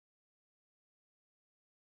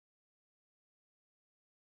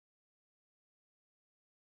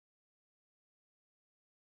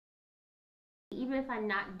even if I'm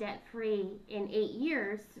not debt free in 8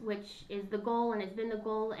 years, which is the goal and has been the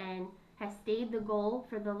goal and has stayed the goal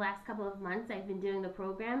for the last couple of months I've been doing the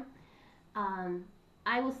program, um,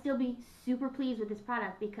 I will still be super pleased with this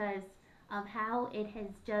product because of how it has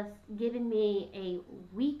just given me a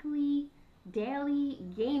weekly, daily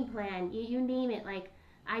game plan. You name it. Like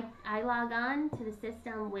I log on to the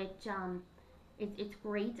system, which it's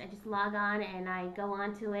great. I just log on and I go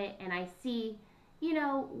onto it and I see,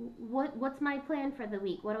 what's my plan for the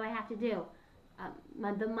week? What do I have to do?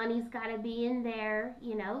 The money's got to be in there,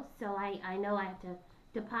 so I know I have to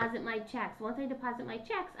deposit my checks. Once I deposit my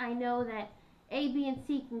checks, I know that A, B, and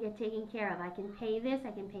C can get taken care of. I can pay this,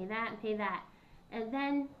 I can pay that, and pay that. And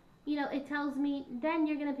then, it tells me, then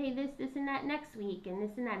you're going to pay this, this, and that next week, and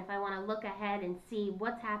this and that, if I want to look ahead and see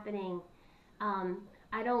what's happening. Um,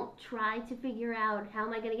 I don't try to figure out how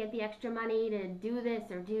am I going to get the extra money to do this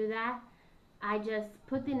or do that. I just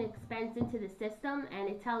put the expense into the system and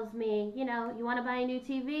it tells me, you want to buy a new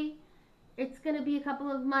TV? It's going to be a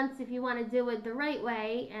couple of months if you want to do it the right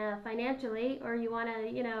way financially, or you want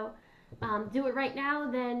to, do it right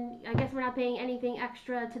now, then I guess we're not paying anything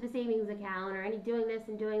extra to the savings account or any doing this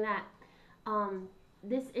and doing that.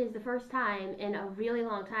 This is the first time in a really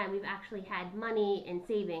long time we've actually had money in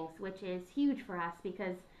savings, which is huge for us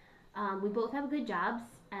because we both have good jobs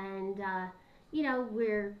and,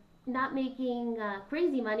 we're not making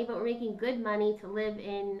crazy money, but we're making good money to live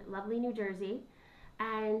in lovely New Jersey.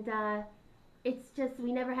 And it's just,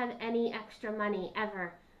 we never have any extra money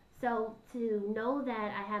ever. So to know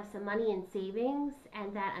that I have some money in savings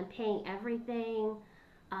and that I'm paying everything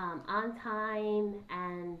on time,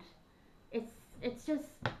 and it's just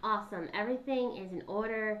awesome. Everything is in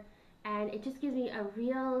order, and it just gives me a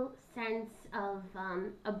real sense of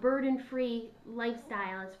a burden-free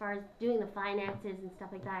lifestyle as far as doing the finances and stuff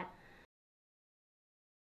like that.